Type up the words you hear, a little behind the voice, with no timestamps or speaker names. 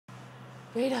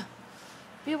Beta,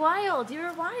 be wild. You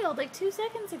were wild like 2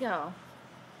 seconds ago.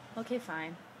 Okay,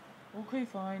 fine. Okay,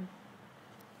 fine.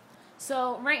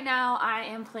 So right now I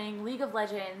am playing League of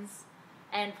Legends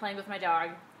and playing with my dog.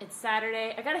 It's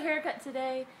Saturday. I got a haircut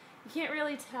today. You can't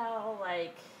really tell,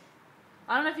 like,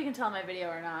 I don't know if you can tell in my video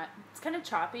or not. It's kind of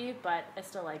choppy, but I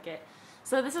still like it.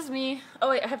 So this is me. Oh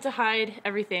wait, I have to hide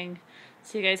everything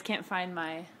so you guys can't find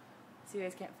my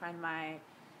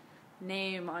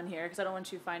name on here because I don't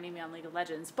want you finding me on League of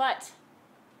Legends. But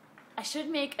I should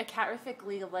make a Catrific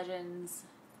League of Legends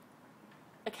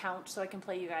account so I can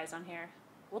play you guys on here.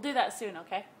 We'll do that soon,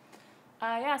 okay?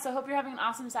 Yeah, so I hope you're having an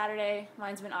awesome Saturday.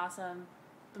 Mine's been awesome.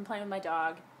 Been playing with my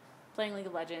dog, playing League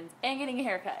of Legends, and getting a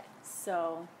haircut.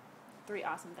 So, 3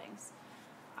 awesome things.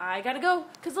 I gotta go,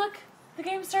 because look, the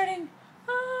game's starting.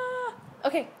 Ah!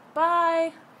 Okay,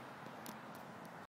 bye.